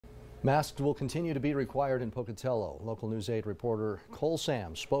Masks will continue to be required in Pocatello. Local News 8 reporter Cole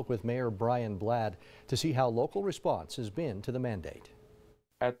Sams spoke with Mayor Brian Blatt to see how local response has been to the mandate.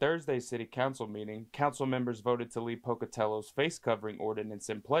 At Thursday's City Council meeting, council members voted to leave Pocatello's face covering ordinance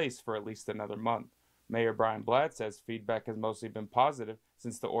in place for at least another month. Mayor Brian Blatt says feedback has mostly been positive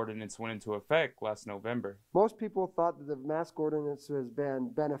since the ordinance went into effect last November. Most people thought that the mask ordinance has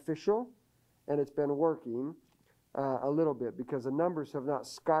been beneficial and it's been working a little bit because the numbers have not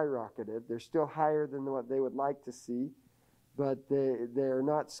skyrocketed. They're still higher than what they would like to see, but they're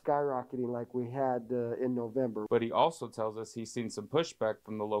not skyrocketing like we had in November. But he also tells us he's seen some pushback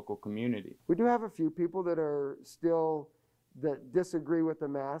from the local community. We do have a few people that are still that disagree with the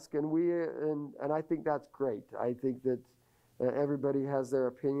mask, and I think that's great. I think that everybody has their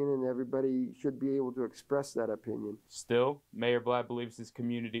opinion and everybody should be able to express that opinion. Still, Mayor Blatt believes his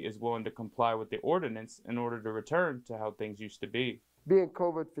community is willing to comply with the ordinance in order to return to how things used to be. Being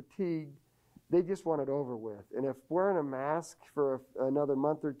COVID fatigued, they just want it over with. And if wearing a mask for another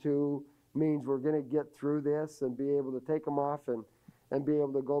month or two means we're going to get through this and be able to take them off and be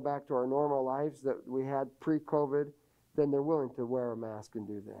able to go back to our normal lives that we had pre-COVID, then they're willing to wear a mask and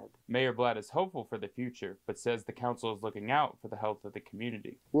do that. Mayor Blatt is hopeful for the future, but says the council is looking out for the health of the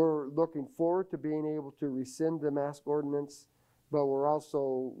community. We're looking forward to being able to rescind the mask ordinance, but we're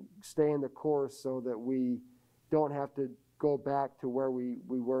also staying the course so that we don't have to go back to where we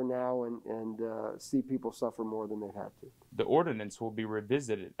were now and see people suffer more than they've had to. The ordinance will be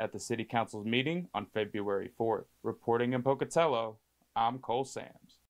revisited at the City Council's meeting on February 4th. Reporting in Pocatello, I'm Cole Sams.